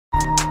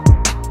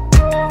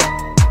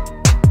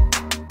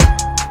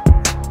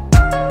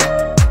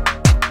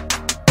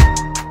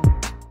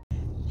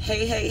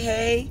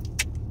Hey,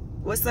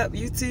 what's up,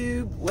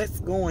 YouTube?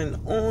 What's going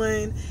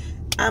on?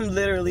 I'm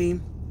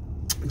literally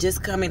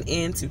just coming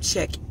in to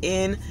check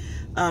in.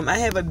 I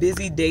have a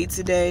busy day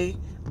today,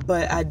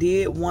 but I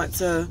did want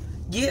to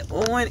get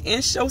on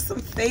and show some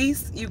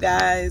face, you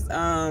guys,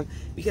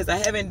 because I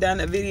haven't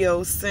done a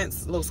video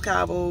since Los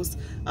Cabos.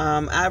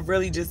 I've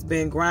really just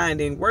been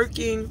grinding,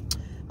 working,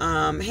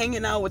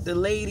 hanging out with the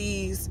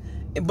ladies,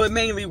 but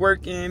mainly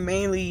working,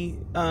 mainly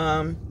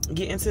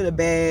getting to the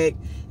bag.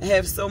 I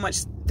have so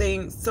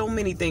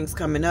many things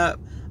coming up,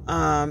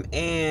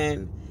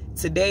 and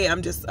today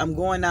I'm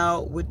going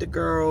out with the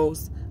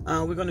girls.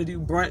 We're gonna do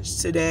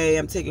brunch today.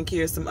 I'm taking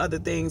care of some other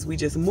things. We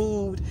just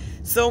moved.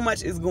 So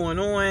much is going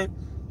on,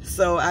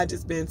 so I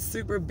just been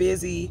super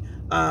busy.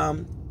 I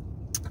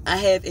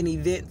have an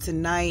event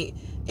tonight,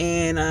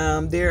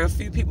 and there are a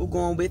few people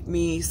going with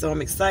me, so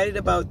I'm excited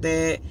about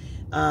that.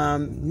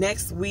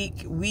 Next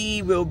week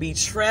we will be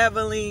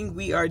traveling.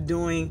 We are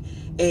doing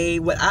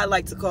what I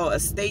like to call a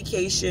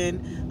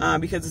staycation,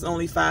 because it's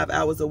only 5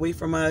 hours away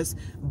from us,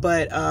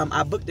 but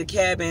I booked a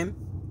cabin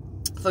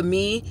for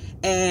me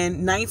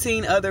and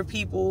 19 other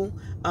people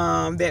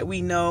that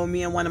we know,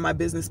 me and one of my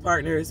business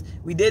partners.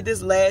 We did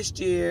this last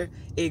year.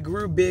 It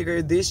grew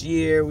bigger this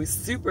year. We're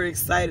super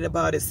excited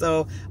about it.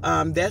 So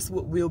that's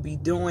what we'll be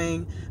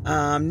doing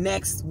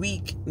next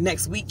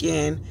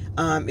weekend.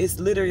 It's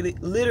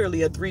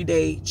literally a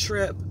 3-day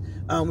trip.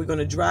 We're going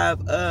to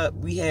drive up.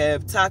 We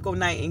have taco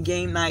night and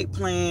game night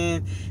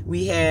planned.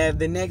 We have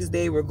the next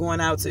day we're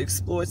going out to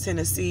explore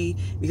Tennessee,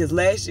 because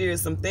last year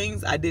some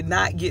things I did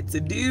not get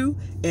to do,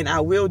 and I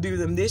will do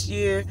them this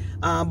year.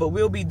 But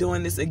we'll be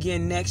doing this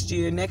again next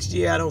year. Next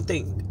year I don't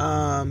think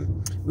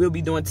we'll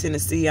be doing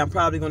Tennessee. I'm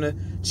probably going to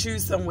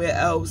choose somewhere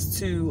else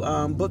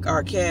to book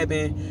our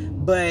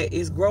cabin, but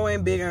it's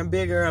growing bigger and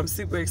bigger. I'm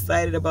super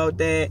excited about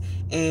that,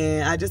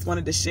 and I just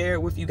wanted to share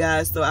it with you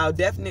guys. So I'll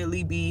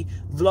definitely be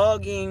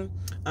vlogging,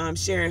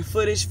 sharing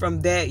footage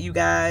from that, you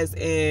guys,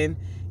 and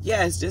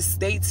yes, just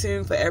stay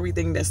tuned for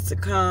everything that's to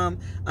come.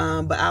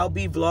 But I'll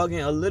be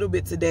vlogging a little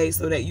bit today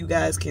so that you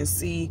guys can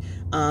see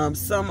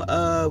some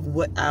of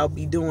what I'll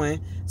be doing.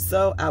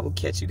 So I will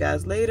catch you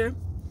guys later.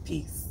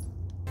 Peace.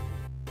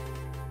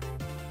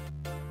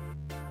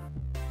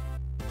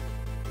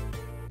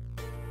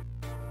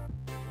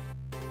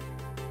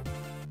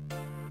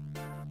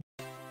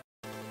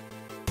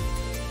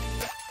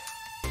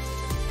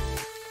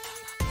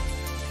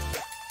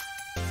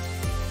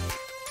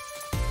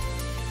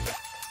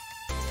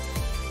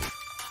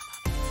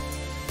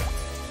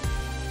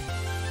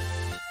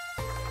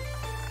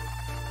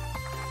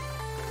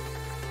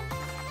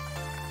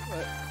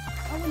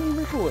 I wasn't even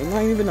recording.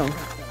 I didn't even know.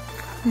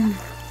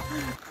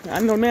 I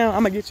know now.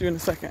 I'm gonna get you in a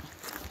second.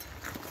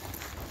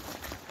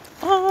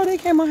 Oh, they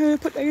came out here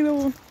and put their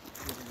little,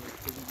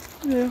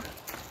 yeah,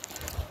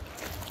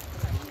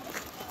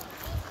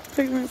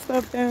 pigment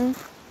stuff down.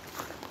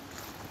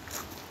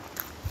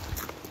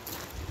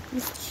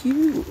 It's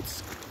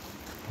cute.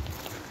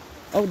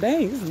 Oh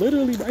dang, it's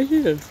literally right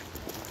here.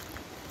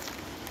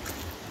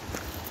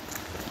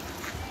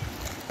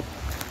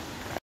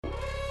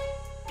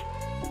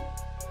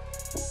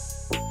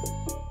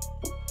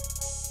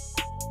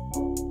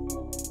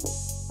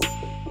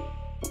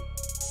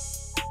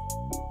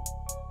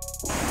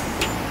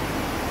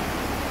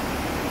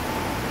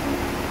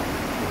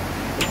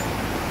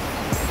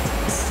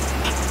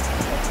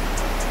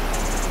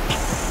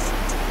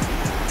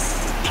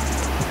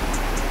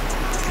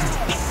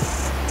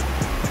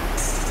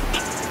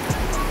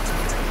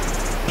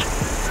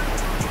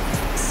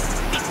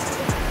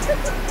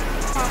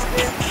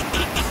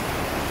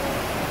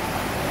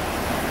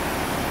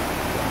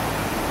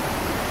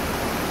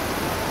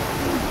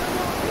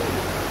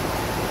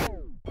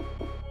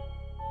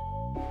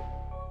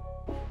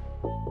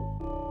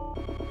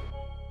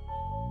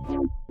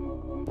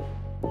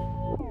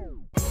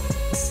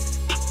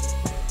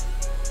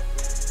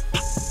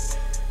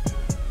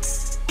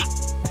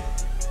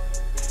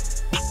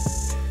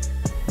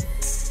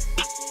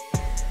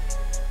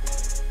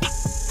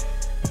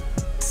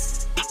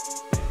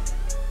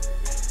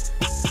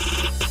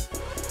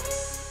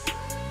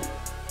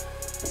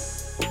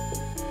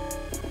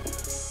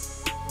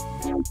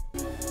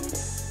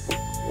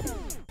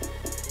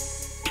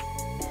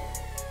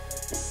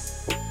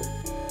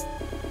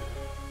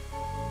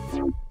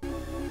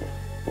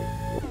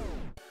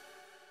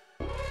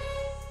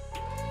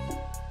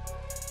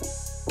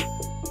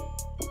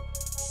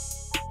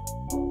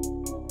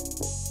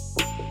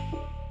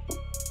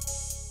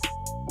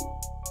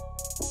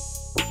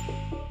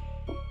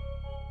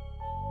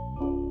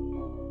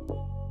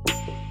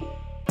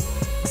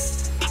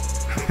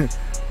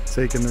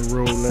 Taking the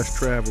road less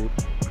traveled.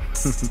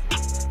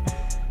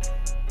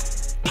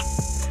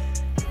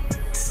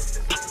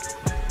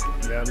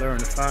 You gotta learn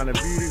to find the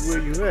beauty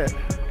where you at.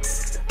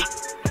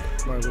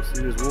 Might go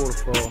see this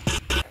waterfall.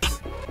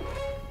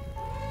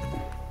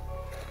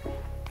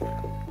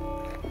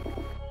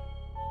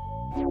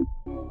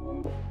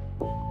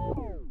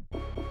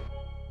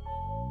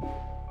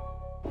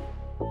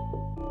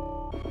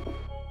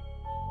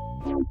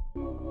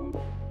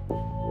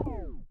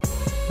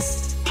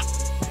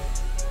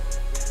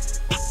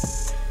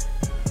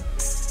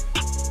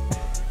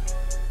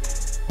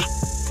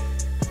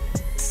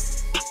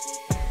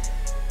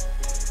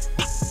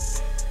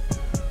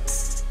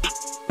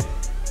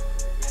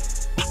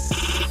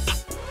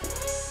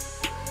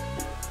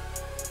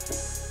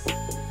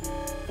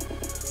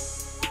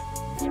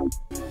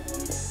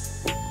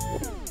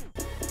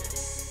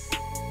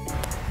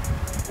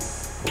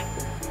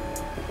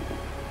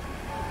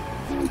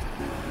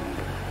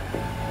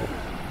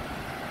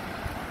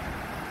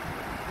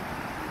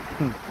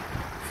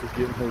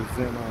 No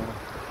Zen on.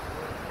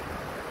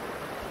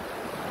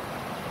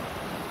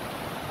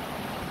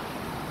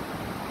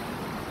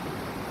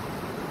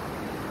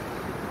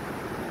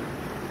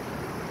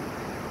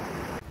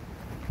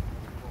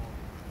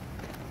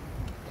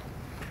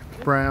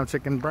 Brown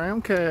chicken,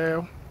 brown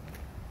cow.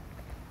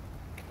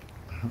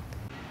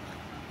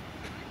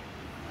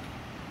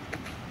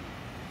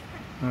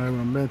 Alright,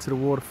 we've been to the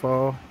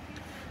waterfall.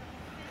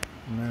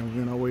 Now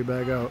we're on our way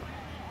back out.